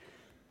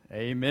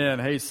Amen.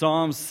 Hey,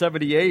 Psalm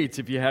 78,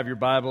 if you have your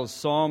Bibles,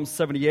 Psalm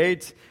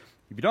 78.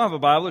 If you don't have a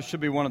Bible, it should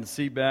be one on the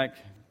seat back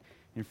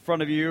in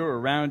front of you or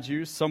around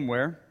you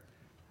somewhere.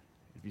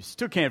 If you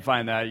still can't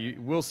find that,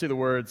 you will see the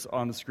words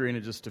on the screen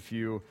in just a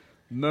few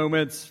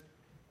moments.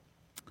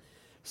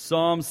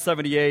 Psalm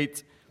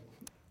 78,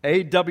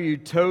 A.W.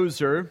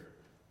 Tozer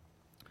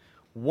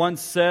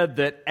once said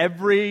that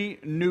every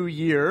new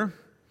year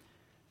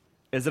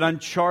is an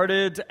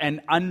uncharted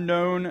and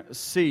unknown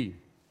sea.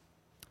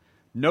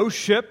 No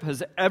ship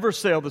has ever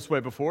sailed this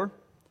way before.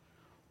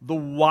 The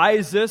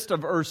wisest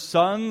of Earth's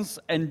sons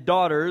and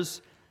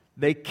daughters,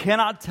 they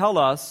cannot tell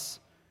us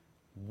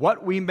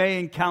what we may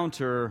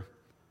encounter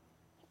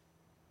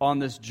on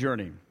this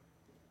journey.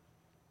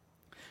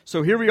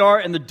 So here we are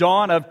in the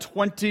dawn of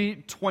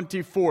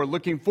 2024,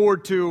 looking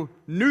forward to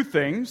new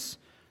things,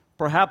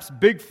 perhaps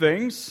big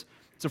things.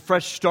 It's a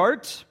fresh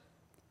start.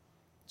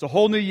 It's a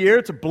whole new year.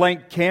 It's a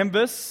blank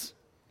canvas.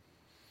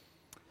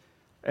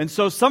 And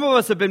so some of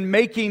us have been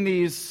making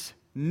these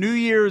New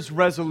Year's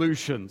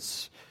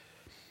resolutions.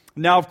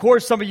 Now, of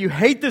course, some of you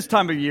hate this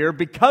time of year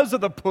because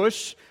of the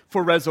push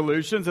for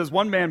resolutions. As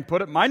one man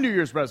put it, my New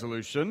Year's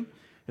resolution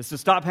is to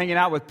stop hanging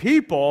out with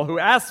people who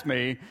ask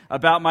me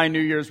about my New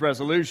Year's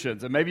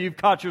resolutions. And maybe you've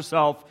caught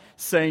yourself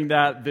saying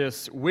that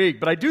this week.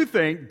 But I do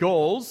think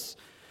goals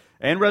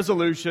and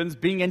resolutions,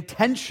 being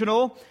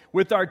intentional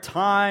with our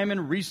time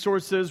and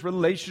resources,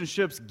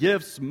 relationships,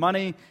 gifts,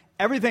 money,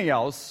 everything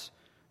else,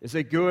 is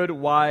a good,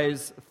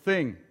 wise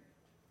thing.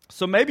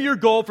 So maybe your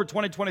goal for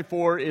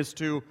 2024 is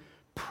to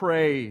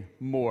pray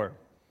more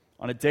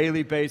on a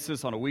daily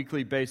basis, on a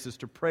weekly basis,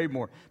 to pray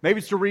more. Maybe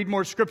it's to read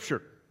more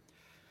Scripture.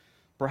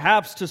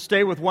 Perhaps to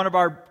stay with one of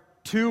our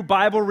 2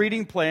 Bible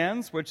reading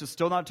plans, which is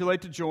still not too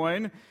late to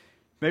join.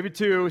 Maybe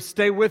to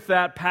stay with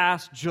that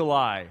past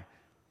July.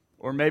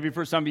 Or maybe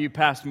for some of you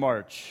past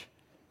March.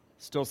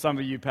 Still some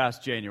of you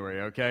past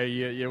January, okay?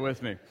 You're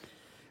with me.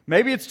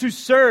 Maybe it's to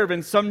serve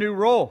in some new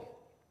role.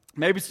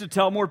 Maybe it's to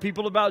tell more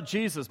people about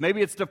Jesus.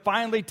 Maybe it's to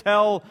finally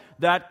tell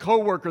that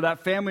coworker,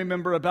 that family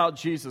member about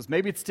Jesus.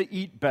 Maybe it's to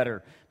eat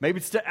better. Maybe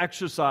it's to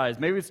exercise.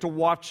 Maybe it's to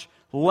watch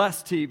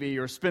less TV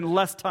or spend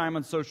less time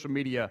on social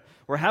media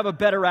or have a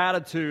better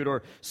attitude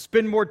or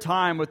spend more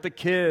time with the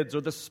kids or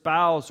the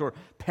spouse or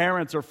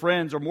parents or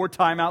friends or more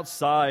time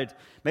outside.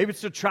 Maybe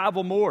it's to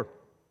travel more.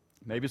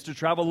 Maybe it's to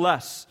travel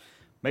less.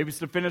 Maybe it's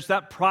to finish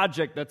that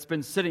project that's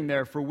been sitting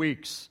there for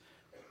weeks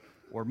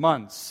or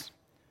months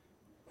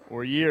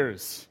or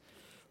years.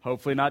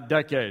 Hopefully not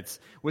decades.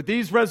 With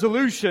these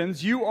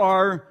resolutions, you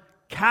are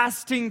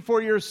casting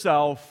for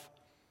yourself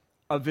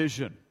a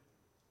vision.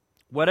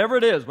 Whatever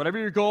it is, whatever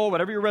your goal,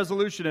 whatever your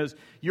resolution is,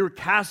 you're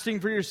casting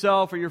for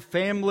yourself or your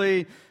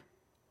family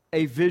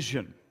a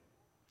vision.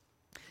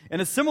 In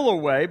a similar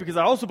way, because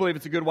I also believe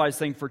it's a good, wise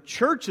thing for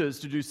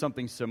churches to do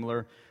something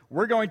similar,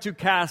 we're going to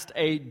cast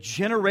a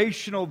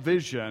generational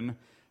vision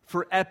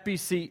for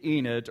FBC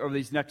Enid over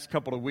these next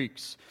couple of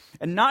weeks.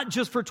 And not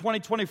just for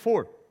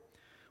 2024.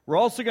 We're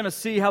also going to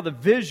see how the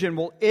vision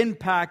will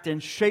impact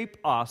and shape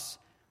us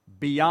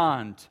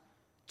beyond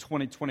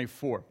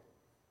 2024.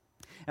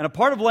 And a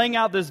part of laying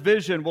out this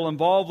vision will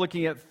involve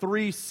looking at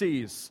 3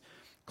 C's: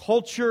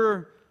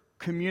 culture,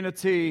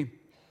 community,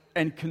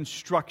 and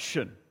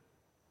construction.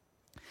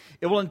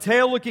 It will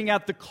entail looking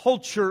at the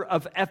culture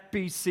of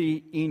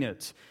FBC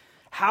Enid.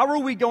 How are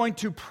we going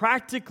to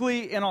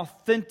practically and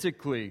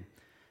authentically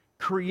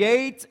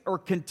create or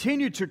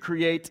continue to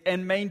create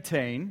and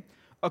maintain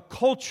a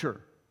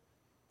culture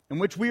in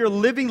which we are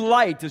living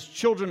light as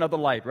children of the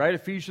light, right?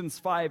 Ephesians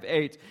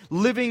 5:8.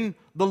 Living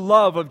the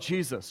love of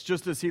Jesus,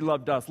 just as He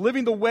loved us.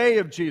 Living the way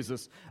of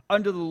Jesus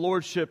under the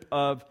lordship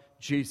of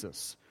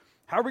Jesus.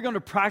 How are we going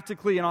to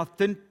practically and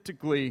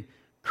authentically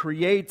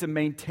create and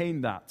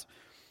maintain that?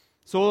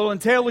 So it'll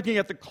entail looking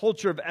at the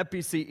culture of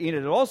FBC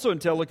Enid. It'll also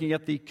entail looking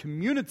at the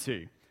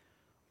community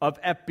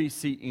of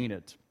FBC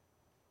Enid.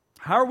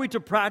 How are we to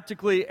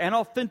practically and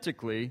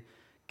authentically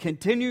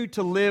continue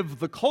to live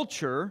the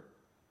culture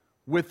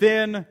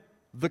within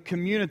the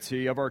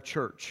community of our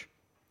church?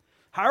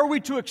 How are we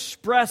to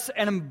express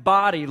and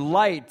embody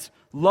light,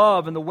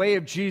 love, and the way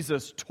of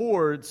Jesus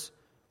towards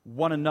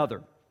one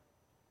another?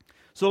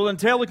 So it'll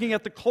entail looking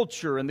at the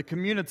culture and the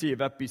community of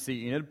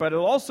FBC Enid, but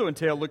it'll also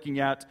entail looking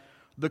at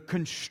the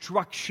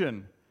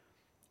construction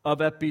of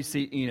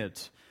FBC Enid.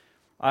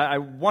 I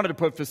wanted to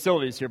put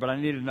facilities here, but I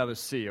needed another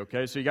C,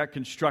 okay? So you got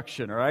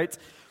construction, all right?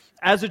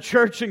 As a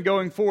church and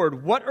going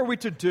forward, what are we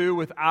to do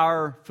with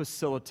our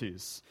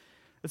facilities?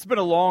 It's been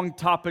a long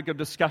topic of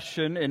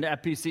discussion in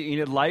FBC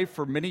Enid life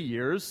for many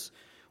years.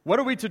 What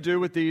are we to do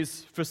with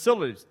these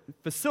facilities?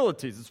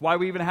 It's why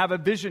we even have a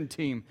vision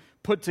team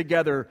put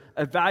together,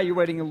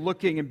 evaluating and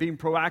looking and being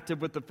proactive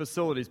with the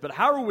facilities. But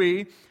how are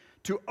we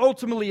to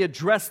ultimately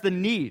address the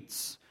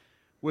needs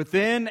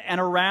within and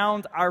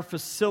around our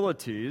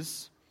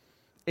facilities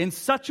in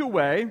such a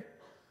way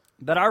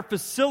that our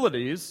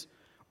facilities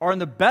are in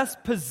the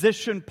best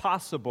position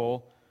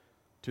possible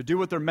to do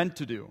what they're meant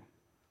to do?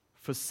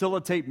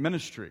 Facilitate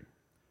ministry.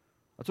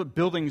 That's what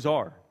buildings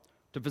are.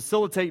 To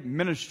facilitate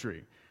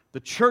ministry. The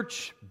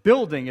church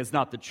building is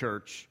not the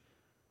church.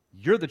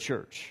 You're the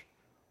church.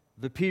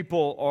 The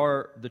people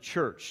are the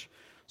church.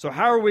 So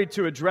how are we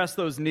to address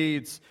those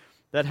needs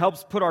that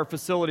helps put our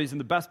facilities in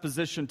the best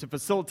position to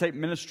facilitate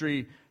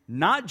ministry,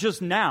 not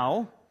just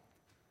now,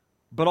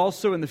 but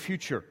also in the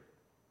future?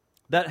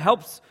 That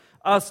helps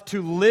us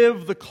to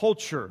live the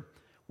culture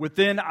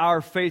within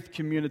our faith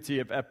community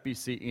of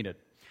FBC Enid.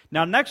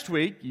 Now, next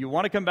week, you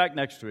want to come back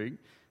next week,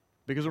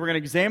 because we're going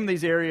to examine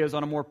these areas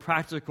on a more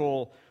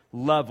practical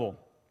level.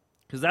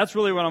 Because that's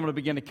really when I'm going to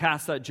begin to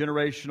cast that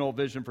generational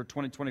vision for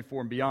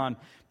 2024 and beyond.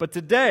 But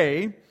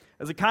today,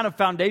 as a kind of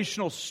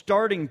foundational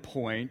starting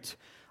point,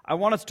 I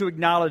want us to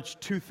acknowledge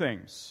two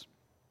things.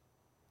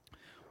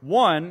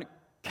 One,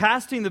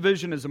 casting the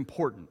vision is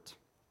important.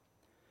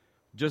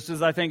 Just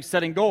as I think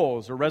setting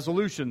goals or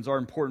resolutions are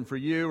important for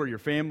you or your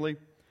family.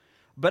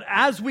 But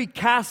as we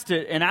cast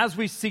it and as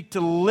we seek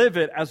to live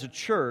it as a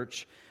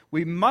church,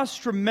 we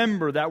must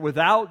remember that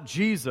without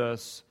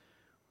Jesus,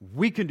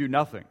 we can do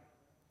nothing.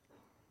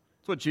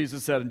 That's what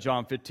Jesus said in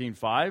John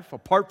 15:5.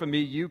 Apart from me,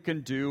 you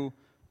can do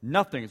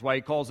nothing. It's why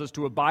he calls us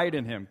to abide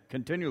in him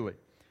continually.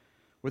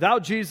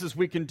 Without Jesus,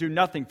 we can do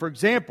nothing. For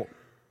example,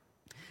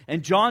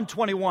 in John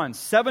 21,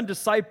 7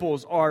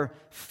 disciples are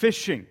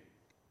fishing.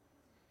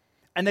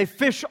 And they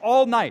fish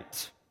all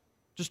night.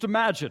 Just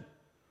imagine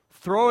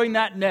throwing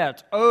that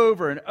net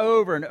over and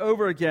over and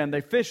over again.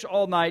 They fish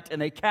all night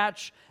and they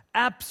catch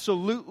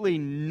absolutely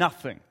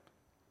nothing.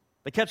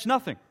 They catch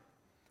nothing.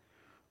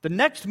 The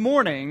next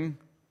morning,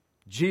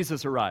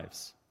 Jesus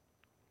arrives.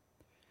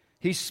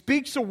 He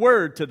speaks a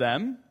word to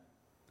them.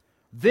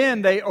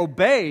 Then they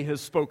obey his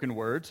spoken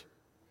word.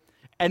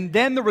 And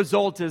then the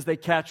result is they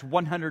catch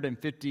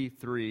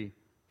 153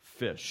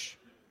 fish.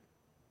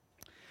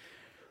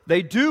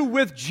 They do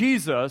with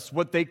Jesus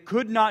what they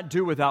could not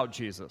do without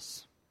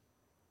Jesus.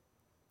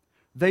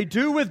 They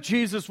do with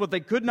Jesus what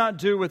they could not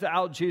do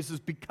without Jesus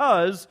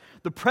because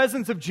the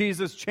presence of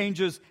Jesus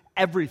changes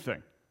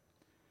everything.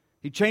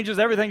 He changes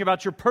everything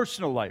about your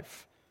personal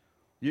life,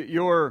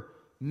 your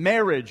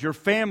marriage, your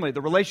family,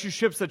 the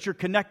relationships that you're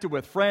connected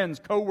with, friends,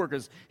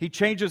 coworkers. He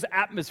changes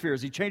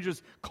atmospheres. He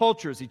changes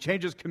cultures. He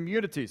changes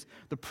communities.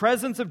 The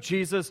presence of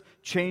Jesus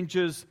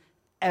changes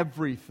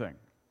everything.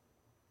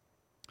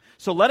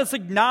 So let us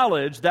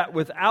acknowledge that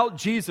without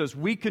Jesus,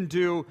 we can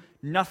do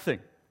nothing.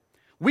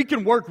 We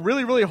can work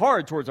really, really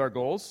hard towards our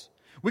goals.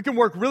 We can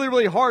work really,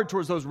 really hard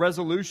towards those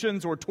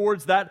resolutions or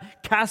towards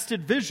that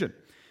casted vision.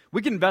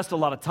 We can invest a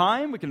lot of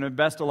time. We can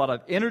invest a lot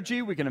of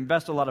energy. We can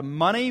invest a lot of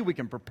money. We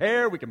can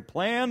prepare. We can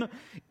plan.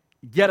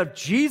 Yet if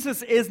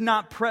Jesus is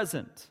not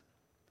present,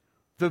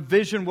 the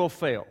vision will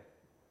fail.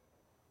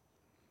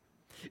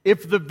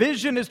 If the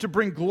vision is to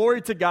bring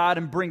glory to God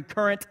and bring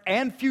current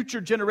and future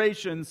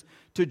generations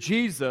to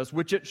Jesus,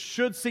 which it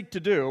should seek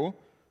to do,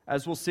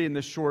 as we'll see in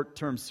this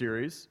short-term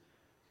series,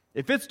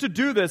 if it's to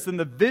do this, then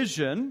the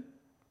vision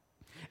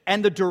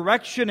and the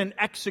direction and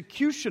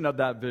execution of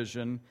that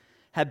vision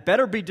had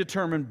better be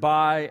determined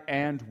by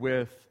and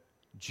with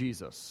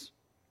Jesus.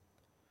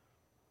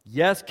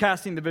 Yes,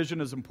 casting the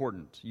vision is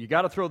important. You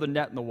got to throw the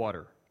net in the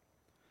water.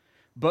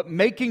 But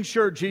making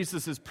sure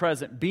Jesus is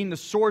present, being the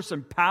source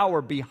and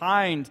power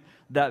behind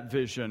that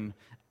vision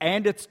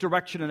and its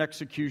direction and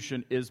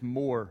execution is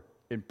more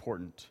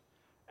important,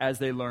 as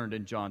they learned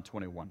in John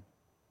 21.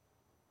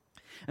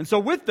 And so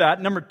with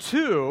that, number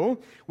two,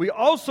 we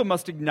also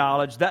must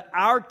acknowledge that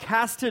our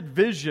casted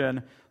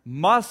vision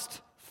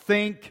must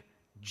think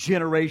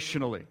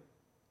generationally.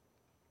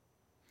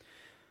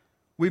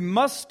 We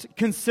must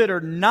consider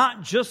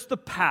not just the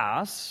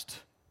past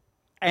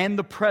and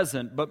the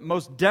present, but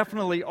most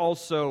definitely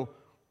also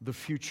the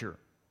future.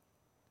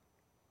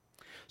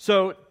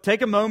 So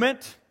take a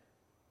moment.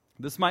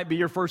 This might be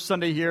your first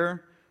Sunday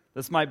here.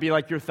 This might be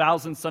like your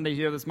 1,000th Sunday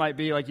here. This might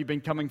be like you've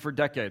been coming for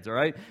decades, all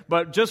right?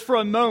 But just for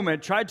a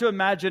moment, try to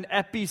imagine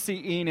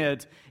FBC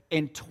Enid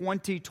in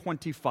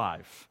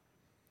 2025.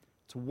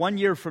 It's 1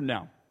 year from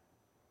now,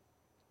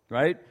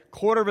 right?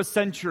 Quarter of a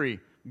century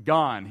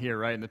gone here,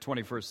 right, in the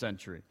 21st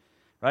century,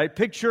 right?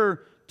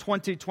 Picture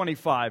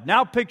 2025.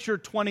 Now picture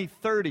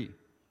 2030,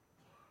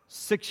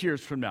 6 years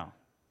from now.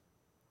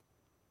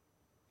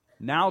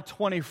 Now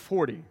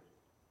 2040,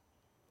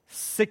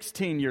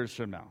 16 years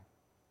from now.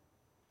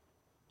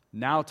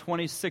 Now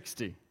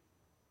 2060,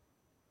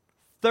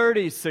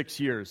 36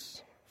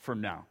 years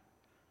from now.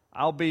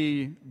 I'll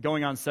be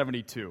going on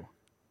 72.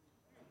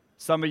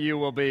 Some of you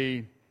will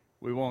be,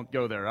 we won't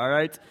go there, all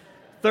right?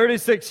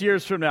 36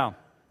 years from now.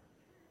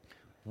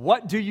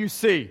 What do you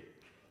see?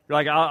 You're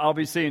like, I'll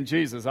be seeing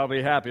Jesus. I'll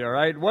be happy, all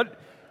right?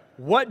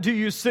 What do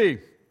you see?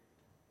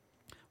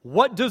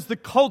 What does the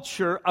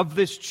culture of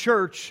this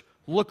church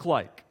look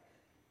like?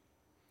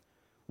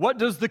 What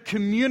does the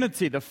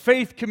community, the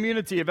faith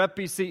community of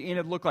FBC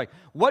Enid look like?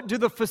 What do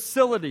the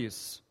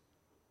facilities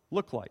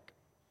look like?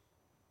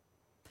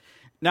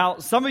 Now,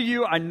 some of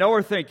you I know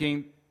are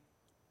thinking,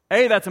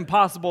 A, that's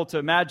impossible to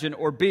imagine,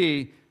 or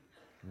B,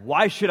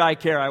 why should I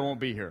care? I won't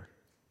be here.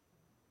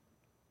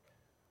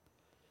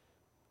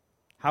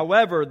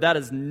 However, that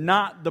is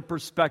not the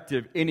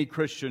perspective any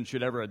Christian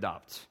should ever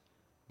adopt.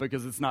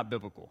 because it's not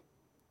biblical.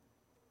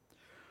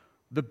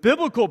 The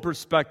biblical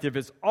perspective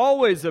is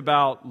always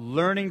about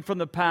learning from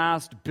the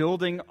past,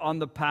 building on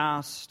the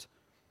past,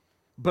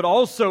 but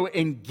also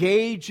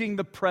engaging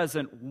the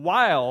present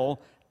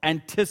while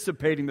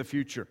anticipating the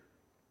future.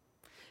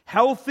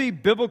 Healthy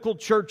biblical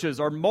churches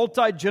are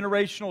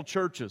multi-generational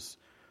churches,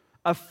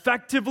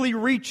 effectively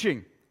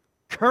reaching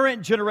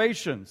current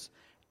generations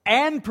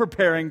and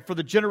preparing for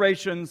the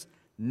generations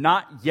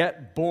not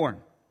yet born.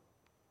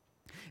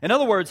 In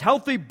other words,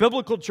 healthy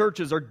biblical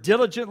churches are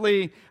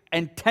diligently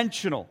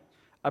intentional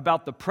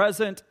about the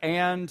present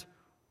and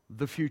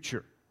the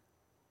future.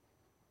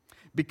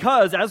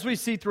 Because, as we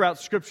see throughout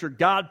Scripture,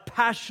 God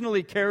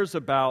passionately cares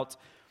about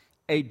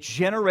a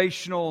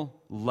generational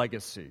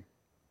legacy.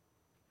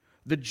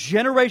 The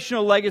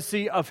generational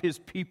legacy of His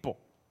people.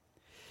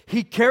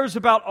 He cares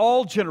about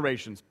all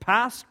generations,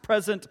 past,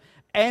 present,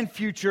 and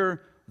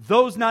future,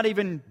 those not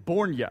even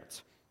born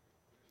yet.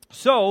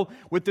 So,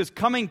 with this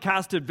coming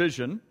casted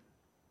vision,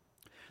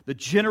 the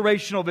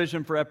generational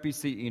vision for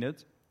FBC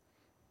Enid,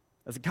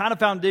 as a kind of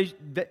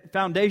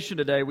foundation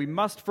today, we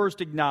must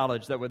first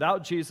acknowledge that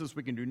without Jesus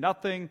we can do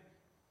nothing,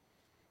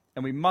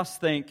 and we must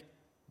think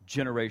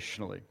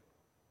generationally.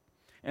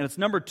 And it's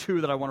number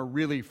 2 that I want to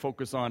really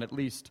focus on, at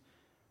least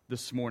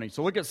this morning.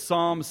 So look at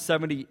Psalm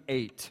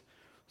 78.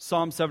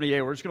 Psalm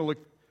 78, we're just going to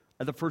look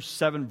at the first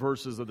 7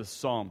 verses of this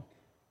psalm.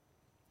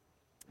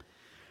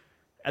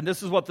 And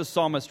this is what the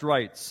psalmist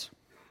writes.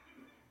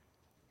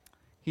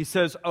 He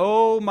says,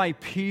 "O my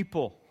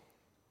people,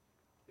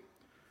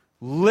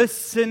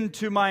 listen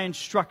to my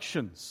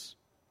instructions.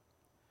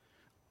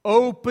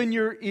 Open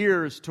your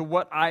ears to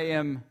what I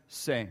am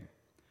saying."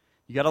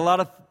 You got a lot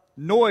of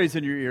noise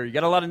in your ear. You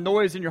got a lot of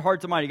noise in your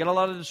heart and mind. You got a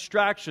lot of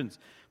distractions.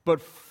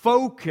 But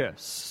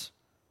focus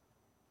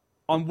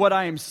on what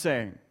I am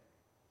saying.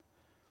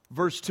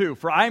 Verse 2,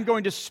 "For I am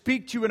going to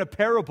speak to you in a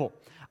parable.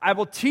 I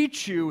will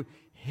teach you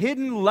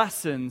hidden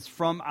lessons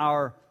from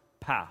our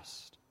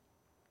past."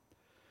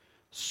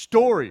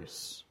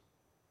 Stories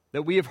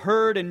that we have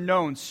heard and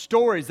known,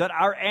 stories that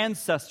our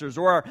ancestors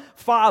or our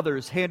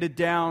fathers handed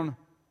down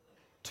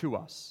to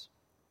us.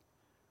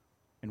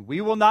 And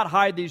we will not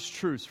hide these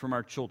truths from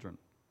our children.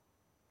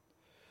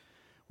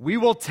 We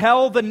will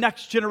tell the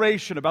next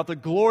generation about the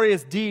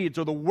glorious deeds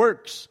or the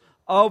works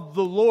of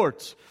the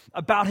Lord,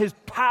 about His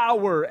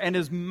power and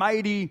His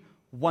mighty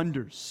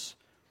wonders.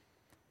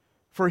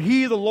 For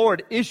He, the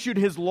Lord, issued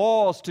His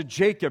laws to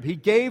Jacob. He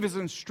gave His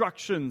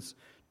instructions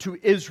to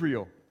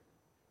Israel.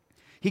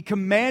 He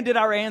commanded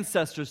our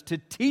ancestors to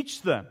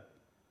teach them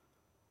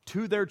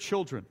to their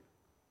children,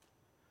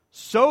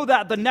 so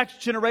that the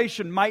next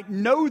generation might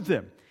know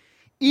them,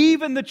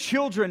 even the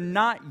children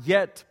not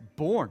yet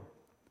born.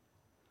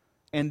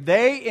 And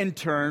they, in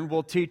turn,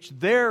 will teach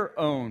their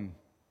own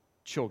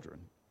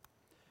children.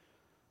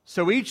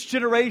 So each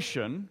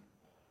generation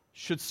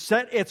should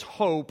set its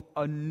hope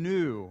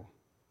anew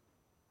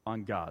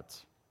on God,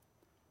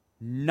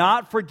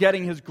 not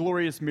forgetting His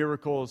glorious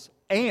miracles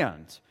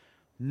and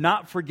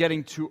not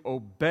forgetting to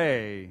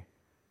obey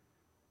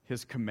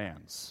His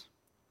commands.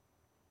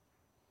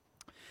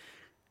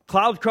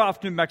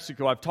 Cloudcroft, New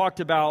Mexico. I've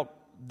talked about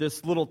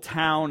this little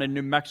town in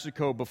New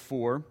Mexico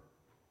before.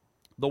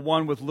 The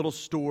one with little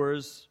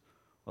stores,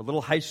 a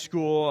little high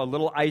school, a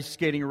little ice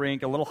skating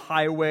rink, a little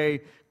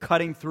highway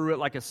cutting through it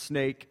like a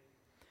snake.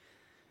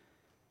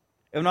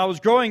 And when I was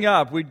growing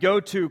up, we'd go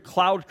to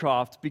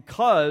Cloudcroft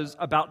because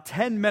about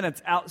 10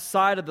 minutes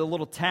outside of the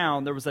little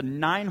town, there was a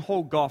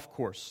 9-hole golf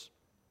course.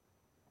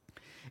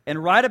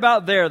 And right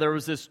about there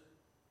was this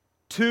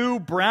 2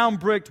 brown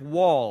bricked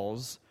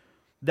walls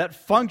that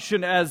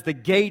functioned as the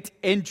gate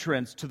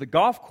entrance to the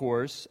golf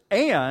course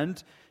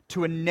and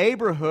to a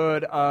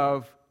neighborhood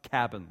of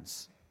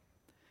cabins.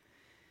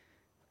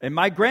 And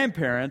my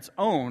grandparents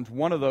owned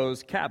one of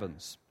those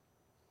cabins.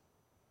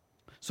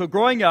 So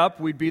growing up,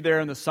 we'd be there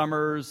in the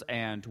summers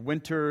and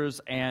winters,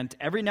 and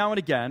every now and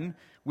again,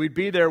 we'd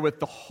be there with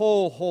the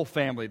whole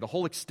family, the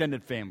whole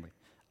extended family.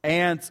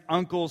 Aunts,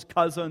 uncles,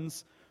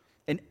 cousins.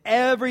 And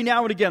every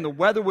now and again, the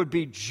weather would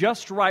be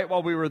just right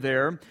while we were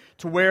there,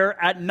 to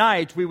where at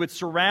night we would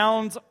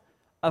surround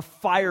a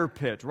fire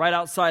pit right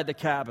outside the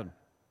cabin,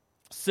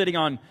 sitting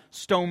on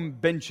stone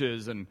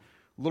benches and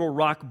little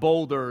rock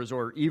boulders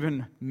or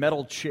even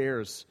metal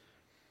chairs.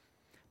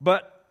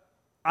 But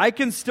I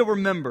can still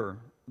remember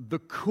the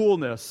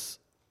coolness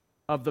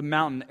of the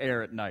mountain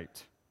air at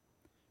night.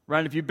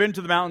 Right? If you've been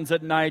to the mountains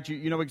at night,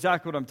 you know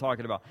exactly what I'm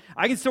talking about.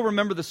 I can still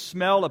remember the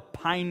smell of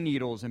pine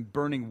needles and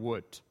burning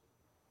wood.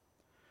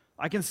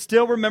 I can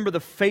still remember the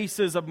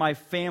faces of my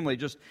family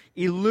just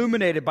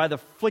illuminated by the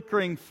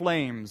flickering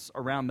flames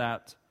around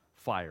that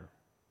fire.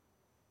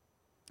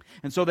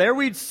 And so there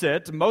we'd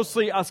sit.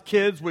 Mostly us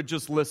kids would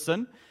just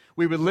listen.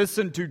 We would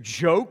listen to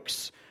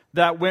jokes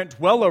that went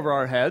well over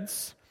our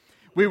heads.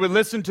 We would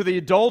listen to the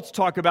adults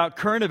talk about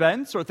current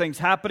events or things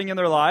happening in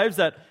their lives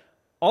that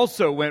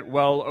also went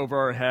well over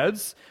our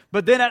heads.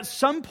 But then at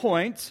some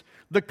point,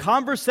 the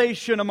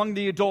conversation among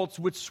the adults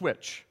would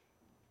switch.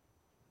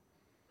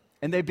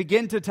 And they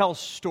begin to tell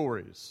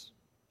stories.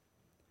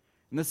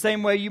 in the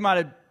same way you might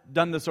have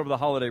done this over the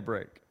holiday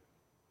break.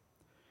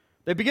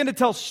 They begin to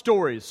tell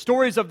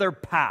stories of their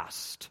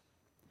past.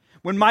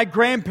 When my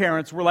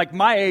grandparents were like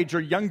my age or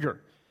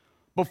younger,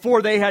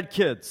 before they had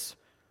kids,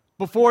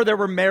 before there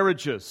were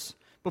marriages,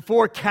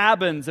 before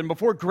cabins and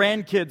before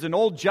grandkids and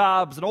old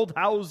jobs and old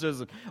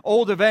houses and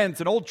old events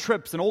and old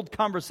trips and old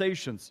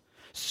conversations.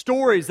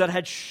 Stories that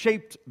had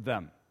shaped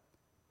them.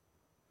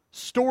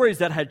 Stories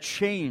that had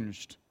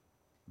changed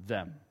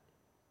them.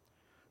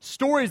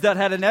 Stories that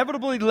had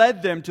inevitably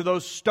led them to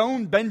those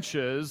stone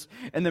benches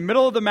in the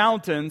middle of the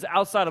mountains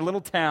outside a little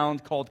town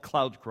called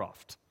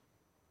Cloudcroft.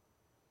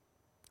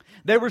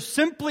 They were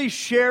simply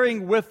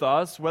sharing with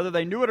us, whether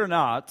they knew it or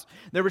not,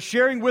 they were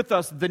sharing with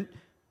us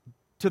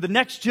to the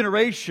next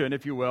generation,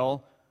 if you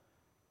will,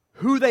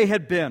 who they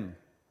had been,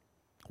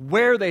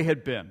 where they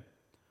had been,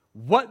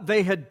 what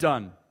they had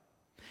done,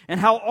 and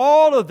how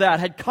all of that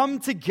had come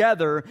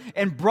together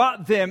and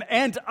brought them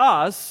and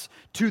us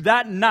to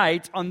that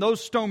night on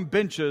those stone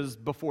benches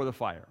before the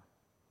fire.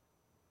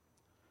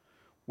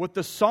 What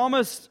the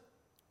psalmist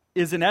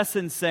is in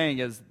essence saying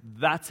is,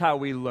 that's how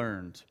we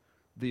learned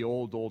the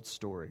old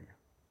story.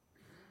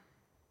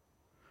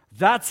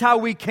 That's how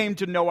we came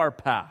to know our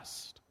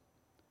past.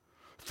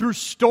 Through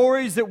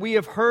stories that we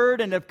have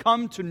heard and have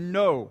come to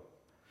know.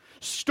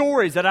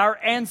 Stories that our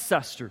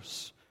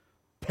ancestors,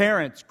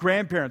 parents,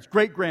 grandparents,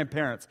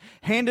 great-grandparents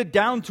handed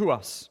down to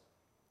us.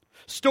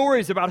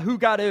 Stories about who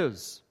God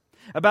is,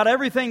 about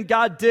everything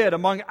God did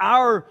among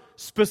our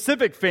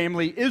specific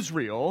family,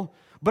 Israel,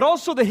 but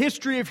also the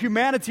history of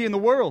humanity in the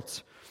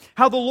world.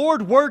 How the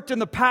Lord worked in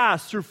the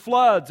past through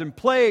floods and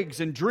plagues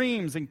and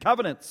dreams and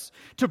covenants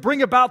to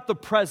bring about the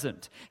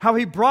present. How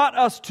He brought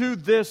us to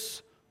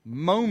this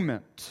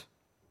moment.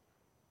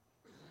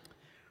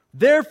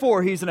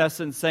 Therefore, he's in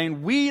essence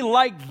saying, we,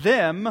 like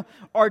them,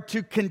 are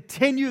to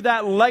continue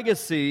that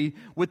legacy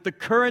with the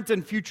current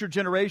and future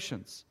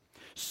generations,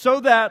 so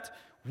that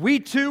we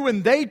too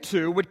and they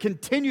too would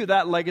continue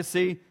that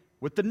legacy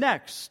with the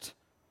next,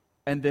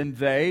 and then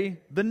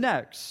they, the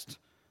next,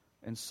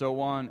 and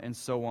so on and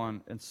so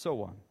on and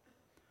so on.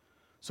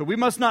 So we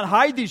must not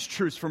hide these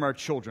truths from our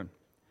children.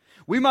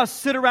 We must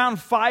sit around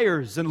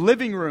fires and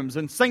living rooms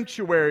and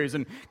sanctuaries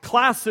and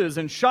classes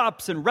and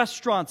shops and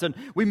restaurants, and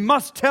we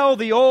must tell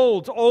the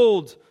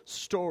old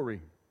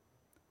story.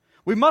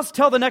 We must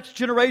tell the next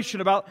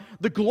generation about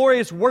the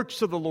glorious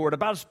works of the Lord,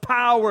 about His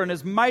power and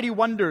His mighty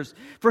wonders,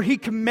 for He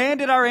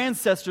commanded our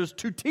ancestors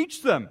to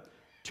teach them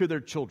to their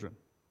children.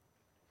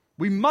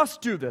 We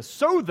must do this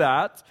so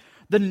that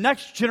the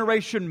next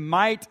generation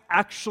might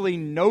actually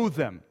know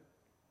them,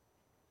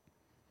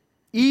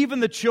 even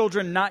the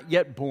children not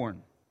yet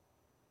born.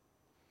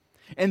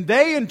 And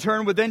they, in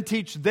turn, would then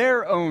teach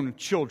their own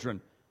children.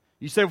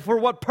 You say, for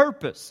what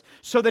purpose?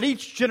 So that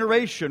each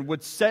generation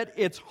would set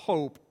its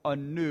hope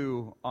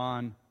anew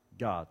on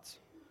God.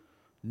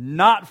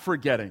 Not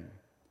forgetting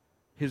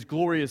His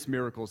glorious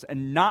miracles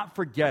and not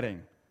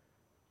forgetting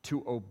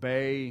to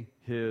obey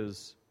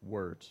His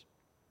words.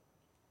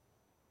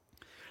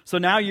 So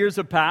now years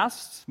have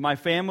passed. My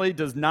family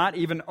does not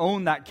even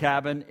own that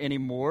cabin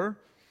anymore.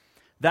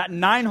 That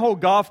 9-hole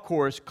golf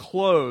course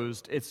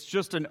closed. It's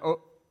just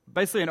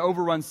basically an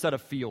overrun set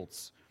of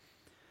fields.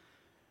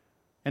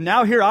 And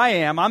now here I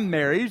am, I'm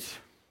married,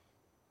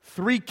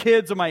 3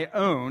 kids of my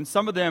own,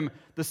 some of them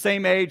the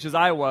same age as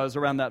I was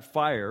around that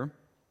fire.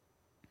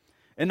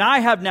 And I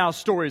have now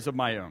stories of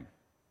my own,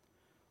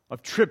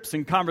 of trips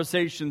and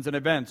conversations and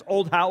events,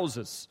 old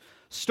houses,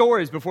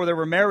 stories before there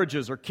were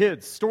marriages or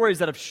kids, stories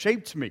that have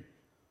shaped me,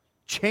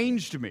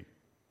 changed me,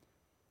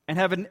 and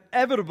have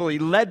inevitably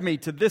led me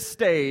to this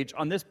stage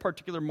on this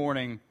particular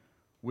morning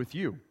with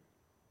you.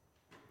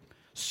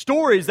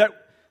 Stories that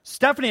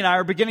Stephanie and I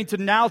are beginning to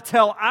now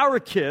tell our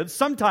kids,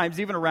 sometimes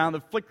even around the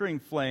flickering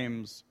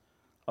flames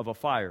of a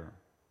fire.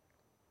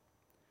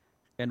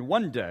 And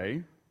one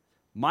day,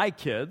 my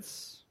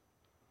kids,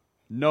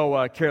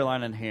 Noah,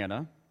 Caroline, and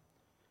Hannah,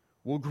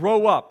 will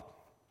grow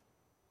up,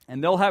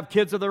 and they'll have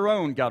kids of their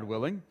own, God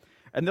willing,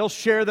 and they'll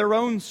share their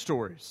own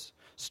stories.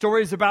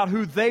 Stories about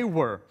who they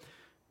were,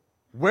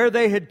 where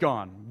they had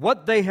gone,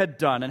 what they had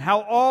done, and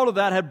how all of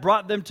that had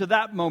brought them to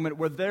that moment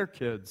where their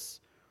kids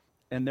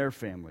and their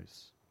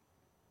families.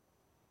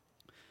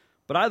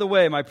 But either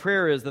way, my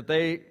prayer is that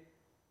they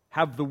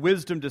have the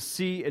wisdom to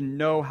see and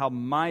know how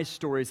my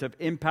stories have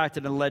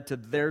impacted and led to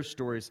their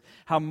stories,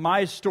 how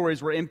my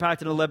stories were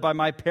impacted and led by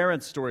my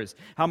parents' stories,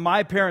 how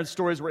my parents'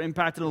 stories were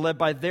impacted and led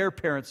by their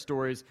parents'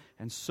 stories,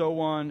 and so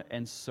on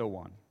and so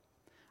on.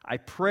 I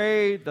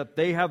pray that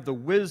they have the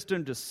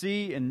wisdom to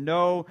see and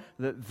know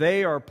that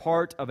they are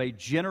part of a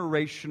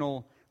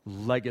generational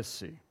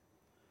legacy,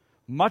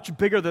 much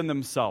bigger than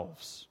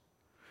themselves.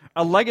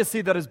 A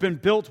legacy that has been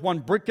built one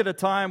brick at a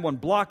time, one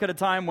block at a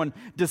time, one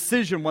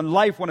decision, one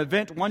life, one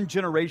event, one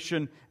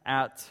generation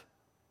at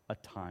a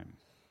time.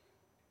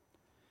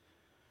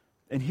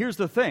 And here's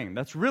the thing,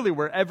 that's really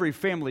where every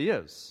family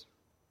is.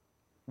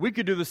 We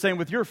could do the same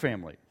with your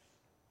family.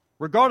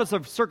 Regardless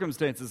of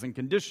circumstances and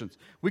conditions,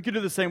 we could do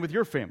the same with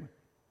your family.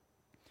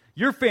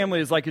 Your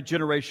family is like a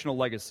generational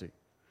legacy.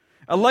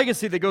 A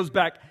legacy that goes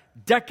back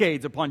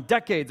decades upon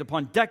decades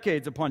upon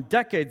decades upon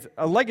decades.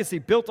 A legacy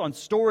built on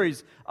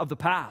stories of the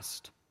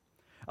past.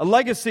 A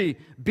legacy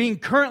being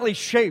currently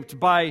shaped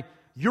by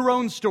your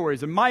own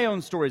stories and my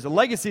own stories. A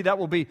legacy that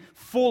will be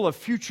full of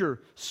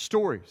future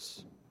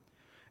stories.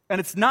 And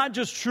it's not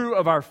just true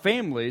of our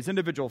families,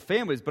 individual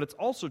families, but it's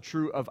also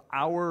true of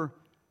our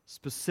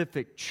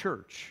specific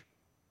church.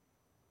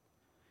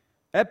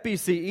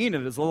 FBC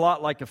Enid is a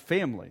lot like a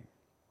family.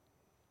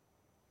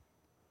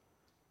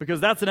 Because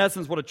that's in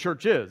essence what a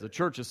church is. A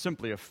church is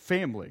simply a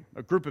family,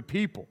 a group of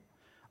people,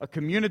 a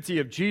community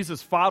of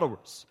Jesus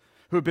followers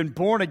who have been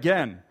born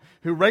again,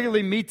 who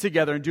regularly meet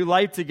together and do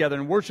life together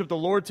and worship the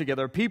Lord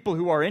together, people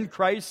who are in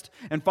Christ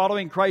and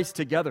following Christ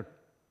together.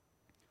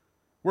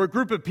 We're a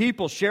group of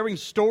people sharing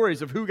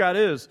stories of who God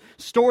is,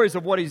 stories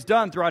of what He's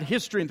done throughout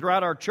history and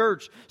throughout our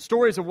church,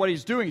 stories of what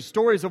He's doing,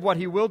 stories of what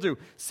He will do,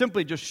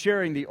 simply just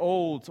sharing the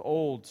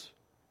old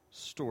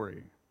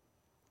story.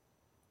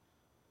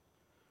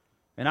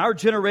 And our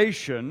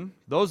generation,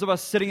 those of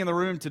us sitting in the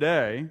room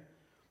today,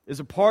 is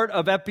a part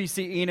of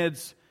FBC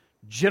Enid's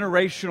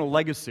generational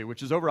legacy,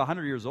 which is over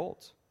 100 years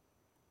old.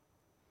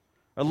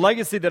 A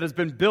legacy that has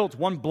been built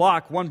one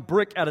block, one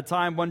brick at a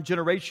time, one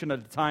generation at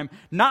a time,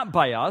 not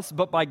by us,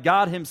 but by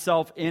God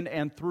Himself in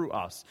and through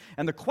us.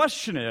 And the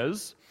question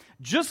is,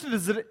 just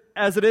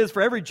as it is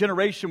for every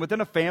generation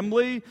within a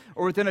family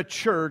or within a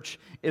church,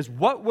 is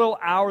what will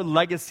our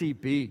legacy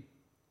be?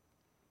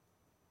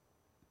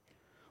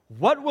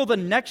 What will the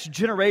next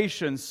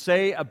generation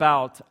say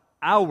about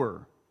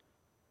our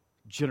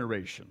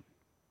generation?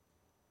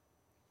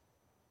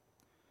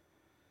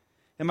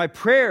 And my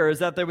prayer is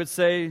that they would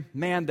say,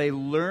 man, they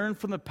learned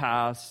from the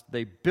past,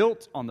 they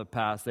built on the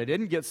past, they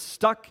didn't get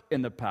stuck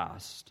in the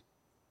past.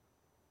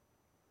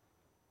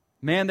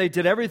 Man, they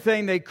did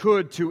everything they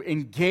could to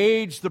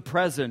engage the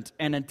present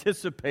and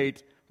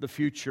anticipate the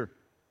future.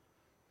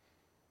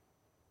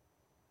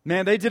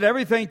 Man, they did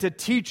everything to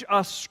teach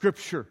us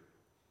Scripture.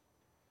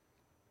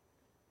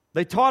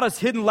 They taught us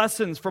hidden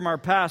lessons from our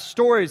past,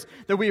 stories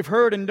that we've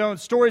heard and known,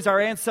 stories our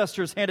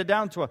ancestors handed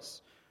down to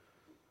us.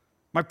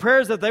 My prayer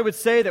is that they would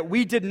say that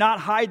we did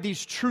not hide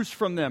these truths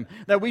from them,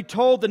 that we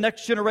told the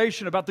next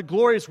generation about the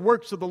glorious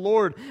works of the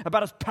Lord,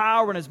 about His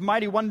power and His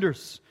mighty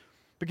wonders,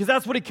 because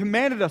that's what He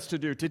commanded us to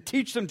do, to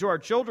teach them to our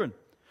children,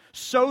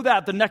 so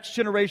that the next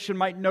generation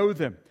might know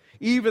them,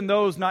 even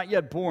those not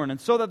yet born,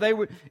 and so that they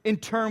would, in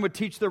turn, would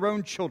teach their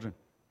own children,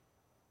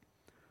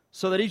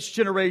 so that each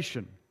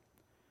generation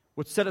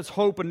would set its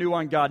hope anew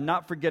on God,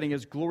 not forgetting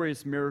His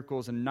glorious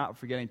miracles and not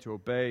forgetting to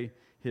obey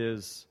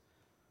His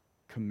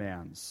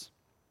commands.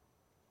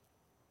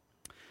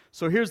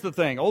 So here's the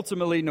thing.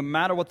 Ultimately, no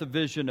matter what the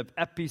vision of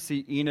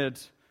FBC Enid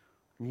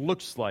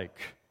looks like,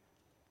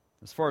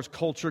 as far as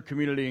culture,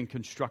 community, and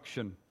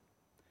construction,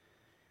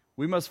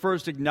 we must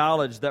first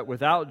acknowledge that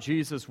without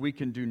Jesus, we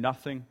can do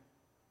nothing.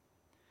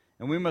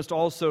 And we must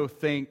also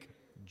think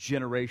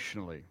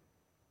generationally.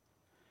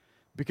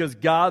 Because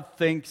God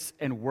thinks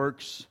and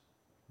works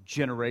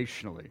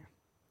generationally.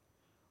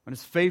 When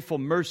His faithful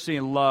mercy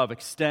and love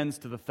extends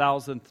to the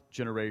 1,000th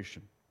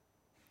generation.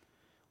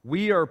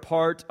 We are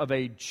part of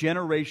a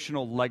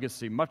generational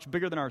legacy, much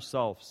bigger than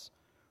ourselves.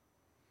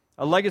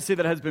 A legacy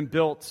that has been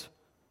built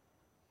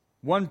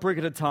one brick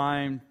at a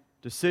time,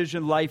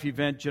 decision, life,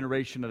 event,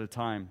 generation at a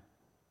time.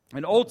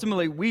 And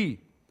ultimately, we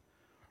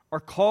are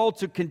called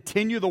to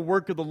continue the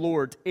work of the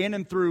Lord in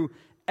and through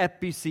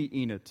FBC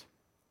Enid.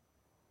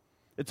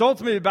 It's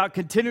ultimately about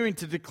continuing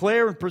to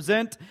declare and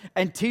present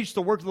and teach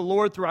the work of the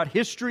Lord throughout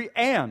history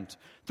and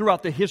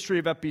throughout the history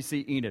of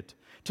FBC Enid,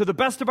 to the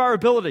best of our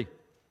ability.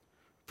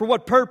 For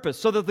what purpose?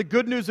 So that the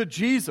good news of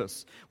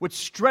Jesus would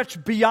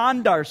stretch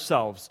beyond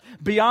ourselves,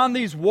 beyond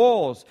these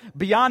walls,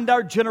 beyond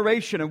our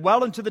generation, and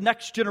well into the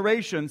next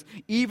generations,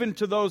 even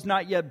to those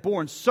not yet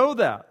born, so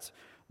that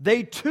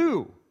they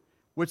too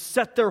would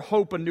set their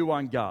hope anew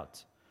on God,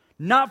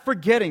 not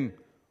forgetting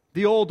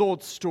the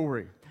old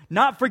story,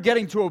 not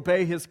forgetting to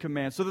obey His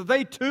commands, so that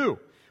they too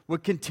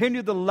would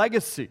continue the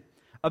legacy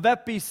of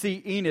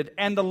FBC Enid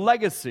and the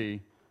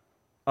legacy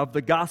of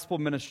the gospel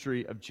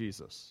ministry of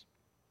Jesus.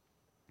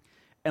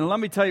 And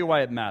let me tell you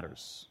why it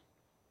matters.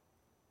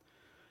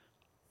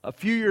 A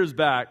few years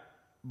back,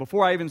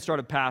 before I even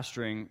started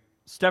pastoring,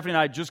 Stephanie and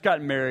I just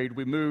got married.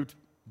 We moved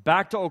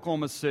back to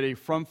Oklahoma City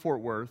from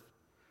Fort Worth.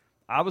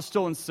 I was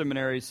still in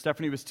seminary.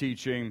 Stephanie was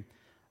teaching.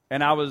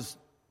 And I was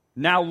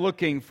now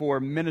looking for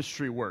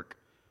ministry work.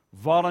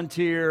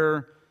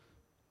 Volunteer,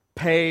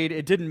 paid,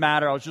 it didn't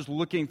matter. I was just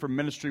looking for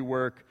ministry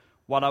work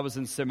while I was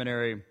in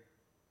seminary.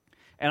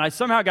 And I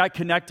somehow got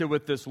connected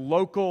with this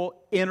local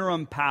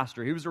interim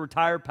pastor. He was a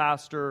retired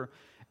pastor,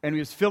 and he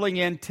was filling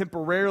in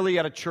temporarily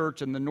at a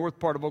church in the north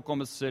part of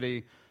Oklahoma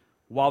City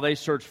while they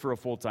searched for a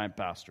full-time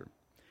pastor.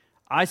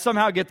 I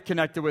somehow get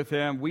connected with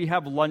him. We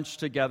have lunch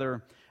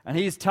together, and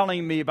he's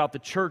telling me about the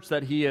church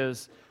that he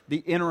is the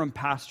interim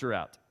pastor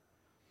at,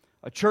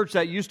 a church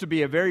that used to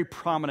be a very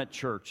prominent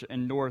church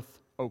in North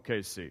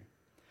OKC,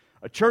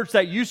 a church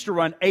that used to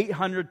run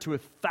 800 to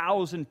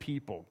 1,000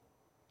 people.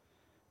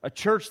 A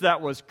church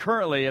that was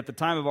currently, at the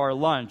time of our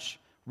lunch,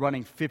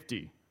 running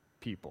 50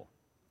 people.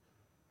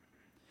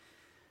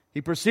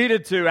 He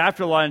proceeded to,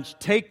 after lunch,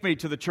 take me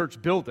to the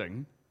church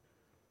building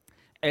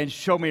and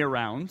show me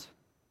around.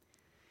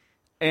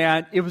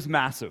 And it was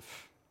massive.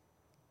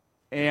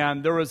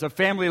 And there was a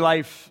family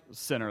life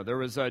center. There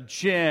was a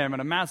gym and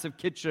a massive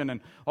kitchen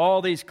and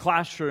all these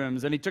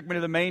classrooms. And he took me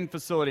to the main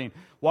facility, and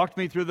walked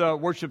me through the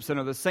worship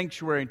center, the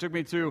sanctuary, and took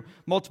me to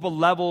multiple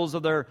levels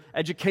of their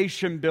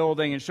education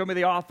building and showed me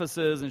the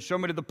offices and showed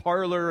me to the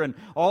parlor and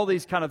all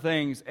these kind of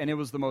things. And it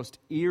was the most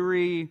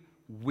eerie,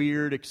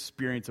 weird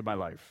experience of my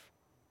life.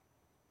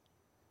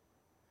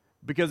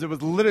 Because it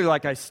was literally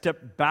like I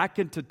stepped back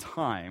into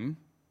time,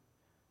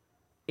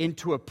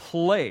 into a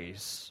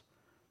place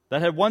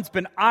that had once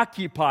been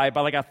occupied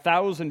by like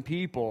 1,000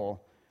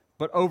 people,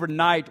 but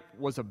overnight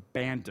was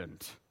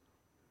abandoned.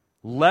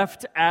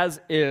 Left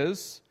as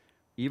is,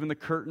 even the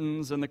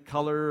curtains and the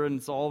color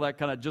and all that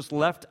kind of, just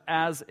left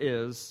as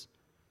is.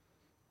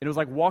 And it was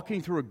like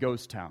walking through a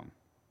ghost town.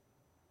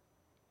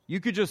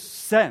 You could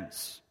just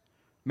sense,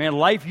 man,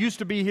 life used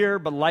to be here,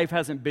 but life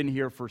hasn't been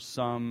here for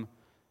some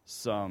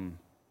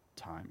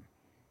time.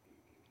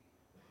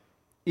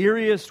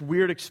 Eeriest,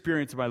 weird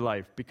experience of my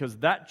life, because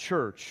that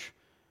church,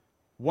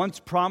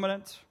 once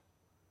prominent,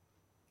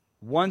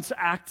 once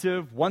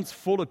active, once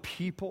full of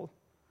people,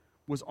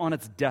 was on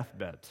its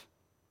deathbed.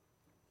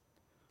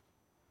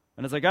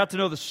 And as I got to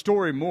know the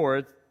story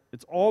more,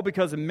 it's all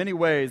because in many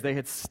ways they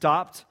had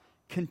stopped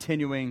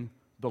continuing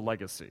the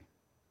legacy.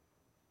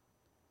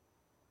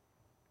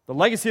 The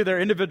legacy of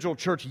their individual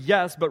church,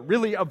 yes, but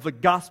really of the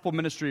gospel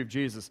ministry of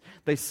Jesus.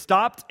 They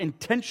stopped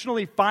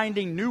intentionally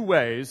finding new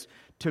ways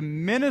to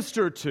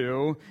minister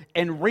to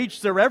and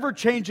reach their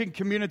ever-changing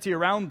community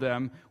around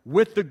them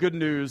with the good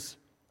news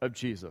of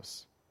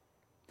Jesus.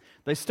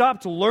 They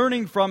stopped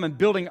learning from and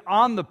building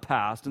on the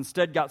past,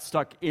 instead got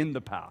stuck in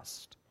the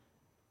past.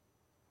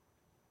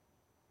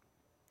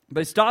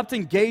 They stopped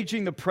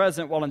engaging the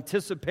present while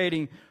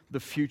anticipating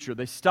the future.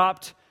 They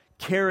stopped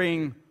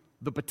carrying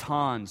the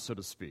baton, so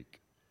to speak.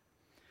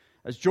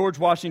 As George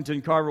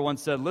Washington Carver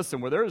once said, listen,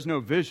 where there is no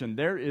vision,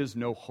 there is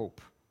no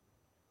hope.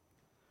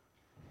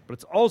 But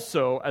it's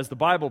also, as the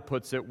Bible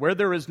puts it, where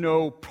there is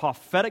no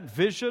prophetic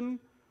vision,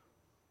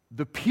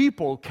 the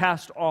people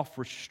cast off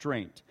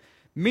restraint.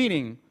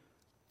 Meaning,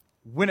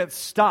 when it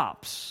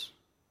stops,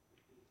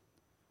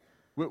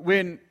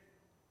 when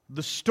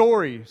the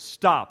story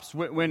stops,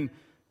 when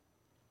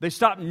they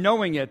stop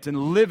knowing it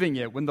and living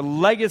it, when the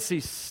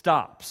legacy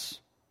stops,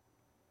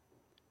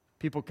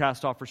 people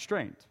cast off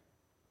restraint.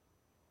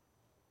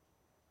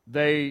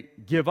 They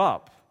give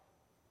up.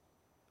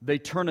 They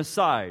turn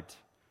aside.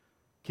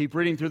 Keep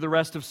reading through the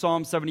rest of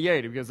Psalm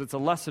 78 because it's a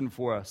lesson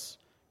for us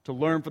to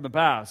learn from the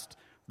past.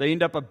 They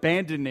end up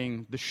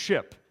abandoning the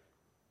ship,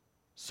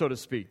 so to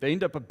speak. They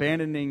end up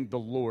abandoning the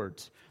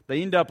Lord.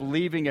 They end up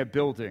leaving a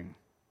building,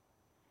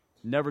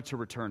 never to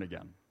return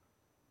again.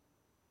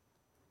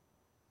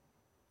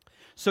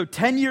 So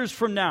 10 years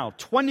from now,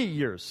 20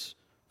 years,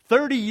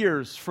 30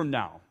 years from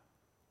now,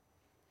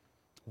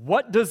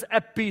 what does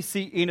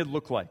FBC Enid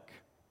look like?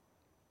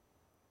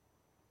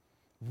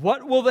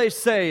 What will they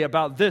say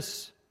about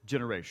this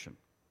generation?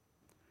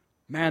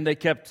 Man, they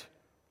kept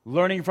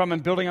learning from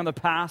and building on the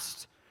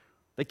past.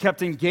 They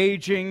kept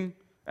engaging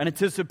and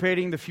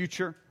anticipating the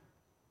future.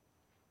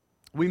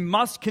 We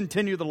must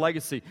continue the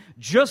legacy,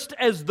 just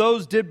as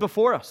those did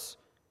before us.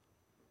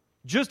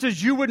 Just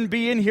as you wouldn't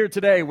be in here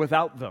today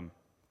without them.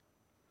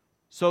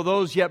 So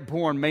those yet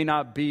born may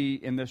not be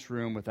in this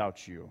room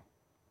without you.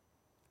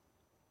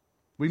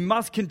 We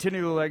must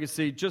continue the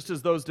legacy just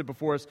as those did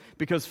before us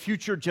because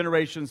future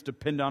generations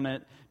depend on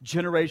it,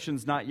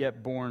 generations not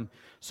yet born.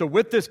 So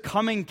with this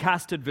coming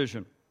casted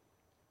vision,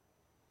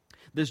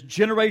 this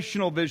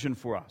generational vision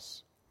for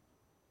us,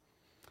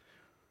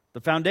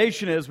 the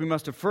foundation is we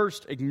must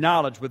first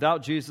acknowledge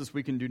without Jesus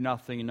we can do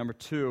nothing. And number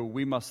two,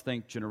 we must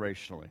think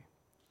generationally.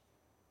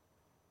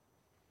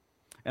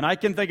 And I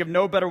can think of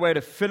no better way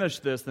to finish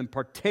this than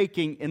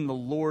partaking in the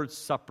Lord's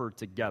Supper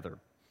together.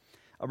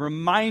 A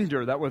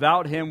reminder that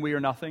without Him we are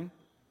nothing.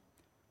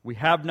 We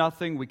have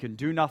nothing. We can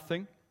do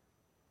nothing.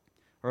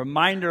 A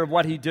reminder of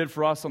what He did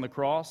for us on the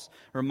cross.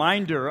 A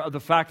reminder of the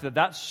fact that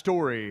that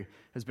story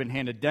has been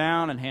handed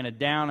down and handed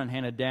down and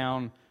handed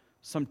down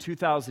some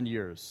 2,000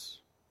 years.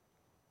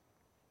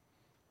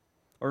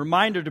 A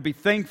reminder to be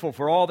thankful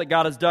for all that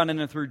God has done in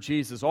and through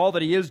Jesus, all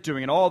that He is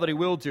doing and all that He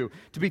will do.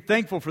 To be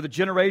thankful for the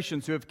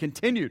generations who have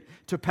continued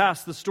to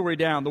pass the story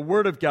down, the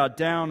Word of God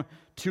down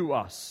to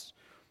us.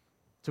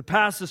 To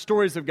pass the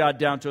stories of God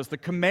down to us, the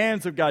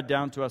commands of God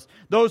down to us,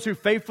 those who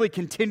faithfully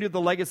continue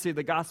the legacy of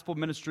the gospel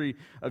ministry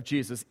of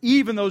Jesus,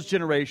 even those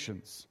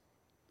generations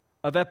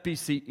of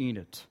FBC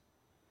Enid.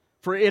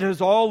 For it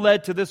has all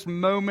led to this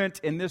moment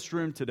in this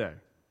room today,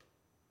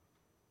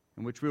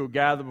 in which we will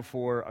gather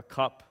before a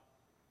cup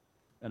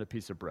and a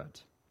piece of bread.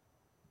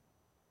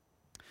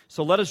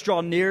 So let us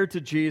draw near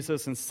to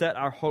Jesus and set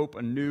our hope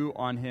anew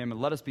on Him,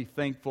 and let us be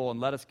thankful and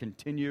let us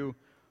continue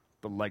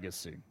the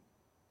legacy.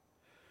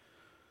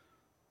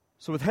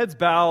 So with heads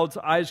bowed,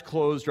 eyes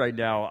closed right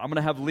now, I'm going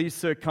to have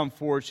Lisa come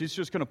forward. She's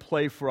just going to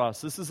play for us.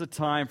 This is a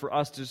time for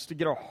us just to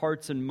get our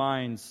hearts and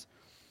minds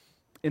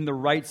in the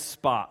right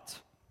spot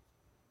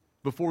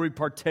before we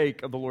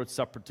partake of the Lord's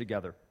Supper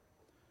together.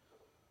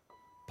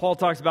 Paul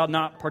talks about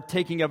not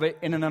partaking of it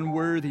in an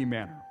unworthy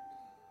manner.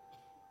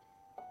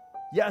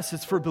 Yes,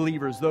 it's for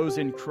believers, those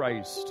in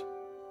Christ.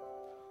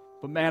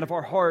 But man, if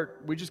our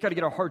heart, we just got to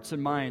get our hearts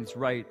and minds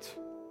right.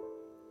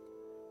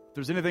 If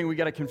there's anything we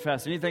got to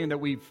confess, anything that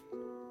we've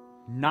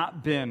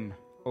not been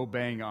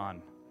obeying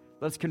on,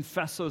 let's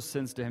confess those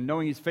sins to Him,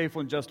 knowing He's faithful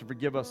and just to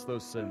forgive us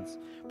those sins.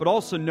 But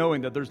also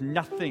knowing that there's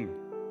nothing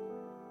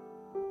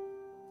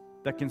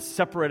that can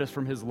separate us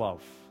from His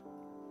love.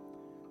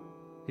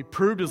 He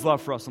proved His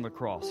love for us on the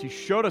cross. He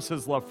showed us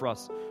His love for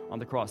us on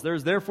the cross. There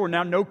is therefore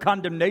now no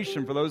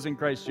condemnation for those in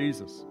Christ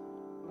Jesus.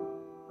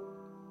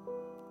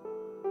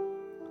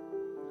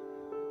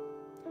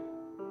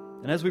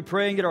 And as we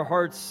pray and get our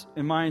hearts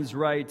and minds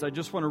right, I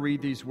just want to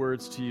read these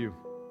words to you.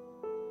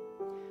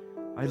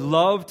 I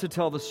love to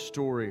tell the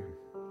story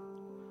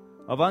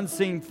of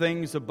unseen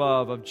things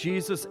above, of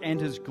Jesus and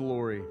His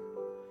glory,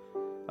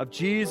 of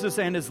Jesus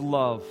and His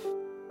love.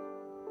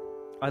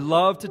 I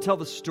love to tell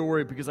the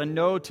story because I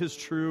know 'tis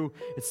true.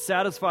 It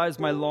satisfies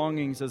my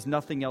longings as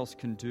nothing else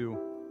can do.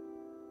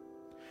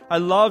 I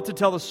love to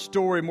tell the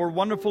story, more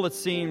wonderful it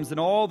seems than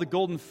all the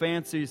golden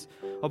fancies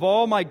of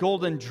all my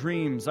golden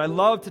dreams. I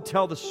love to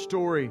tell the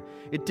story.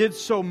 It did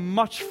so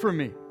much for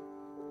me.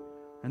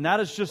 And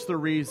that is just the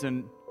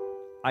reason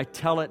I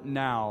tell it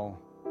now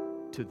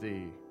to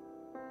thee.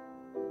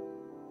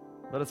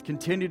 Let us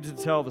continue to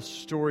tell the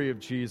story of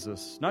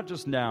Jesus, not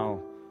just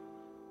now,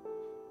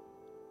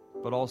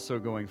 but also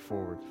going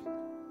forward.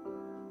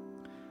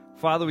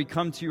 Father, we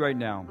come to you right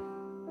now.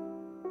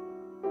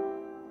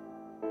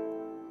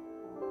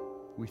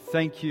 We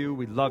thank you,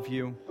 we love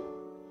you.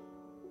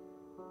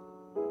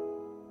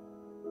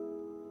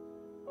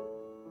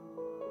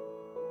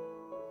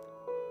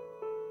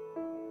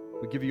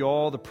 We give you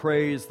all the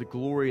praise, the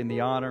glory, and the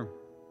honor.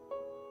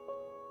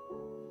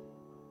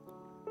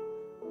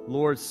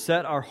 Lord,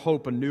 set our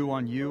hope anew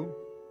on you.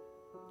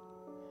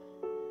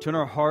 Turn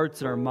our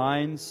hearts and our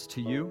minds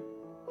to you.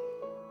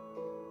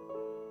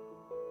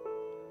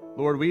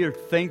 Lord, we are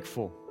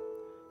thankful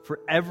for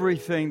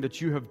everything that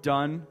you have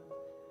done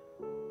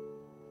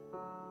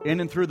in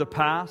and through the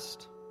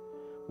past,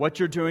 what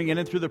you're doing in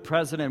and through the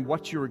present, and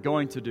what you are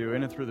going to do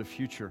in and through the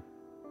future.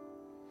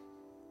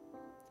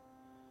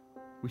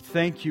 We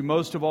thank you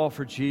most of all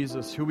for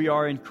Jesus, who we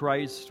are in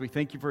Christ. We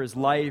thank you for His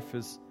life,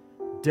 His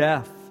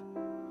death,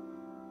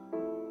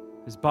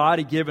 His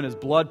body given, His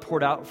blood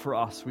poured out for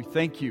us. We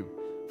thank you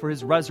for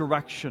His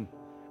resurrection.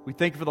 We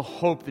thank you for the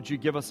hope that you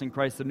give us in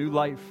Christ, the new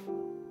life.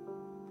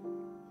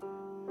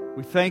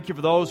 We thank you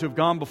for those who have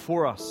gone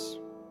before us,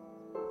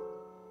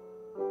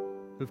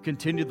 who have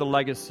continued the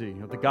legacy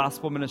of the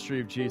gospel ministry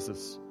of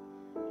Jesus.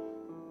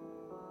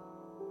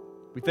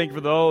 We thank you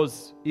for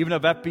those, even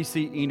of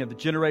FBC Enid, the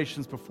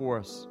generations before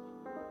us.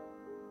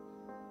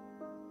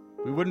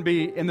 We wouldn't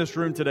be in this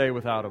room today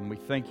without them. We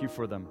thank you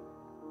for them.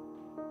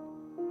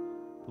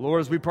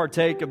 Lord, as we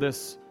partake of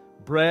this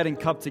bread and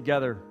cup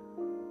together,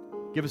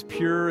 give us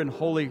pure and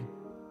holy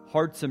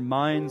hearts and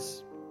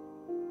minds.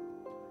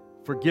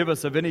 Forgive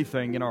us of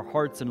anything in our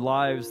hearts and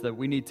lives that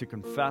we need to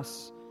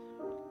confess.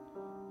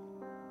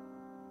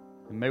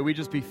 And may we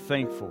just be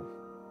thankful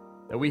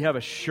that we have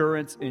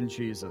assurance in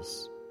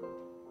Jesus,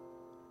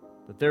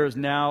 that there is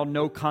now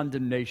no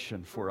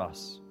condemnation for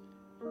us.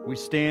 We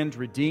stand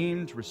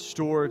redeemed,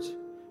 restored,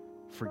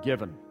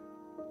 forgiven,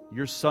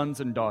 your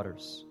sons and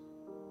daughters.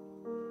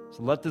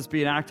 So let this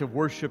be an act of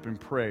worship and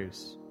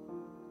praise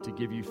to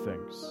give you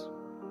thanks.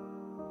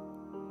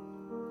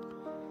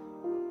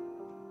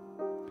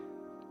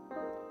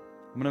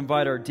 I'm going to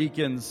invite our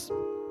deacons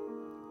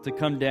to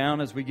come down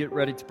as we get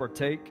ready to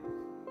partake.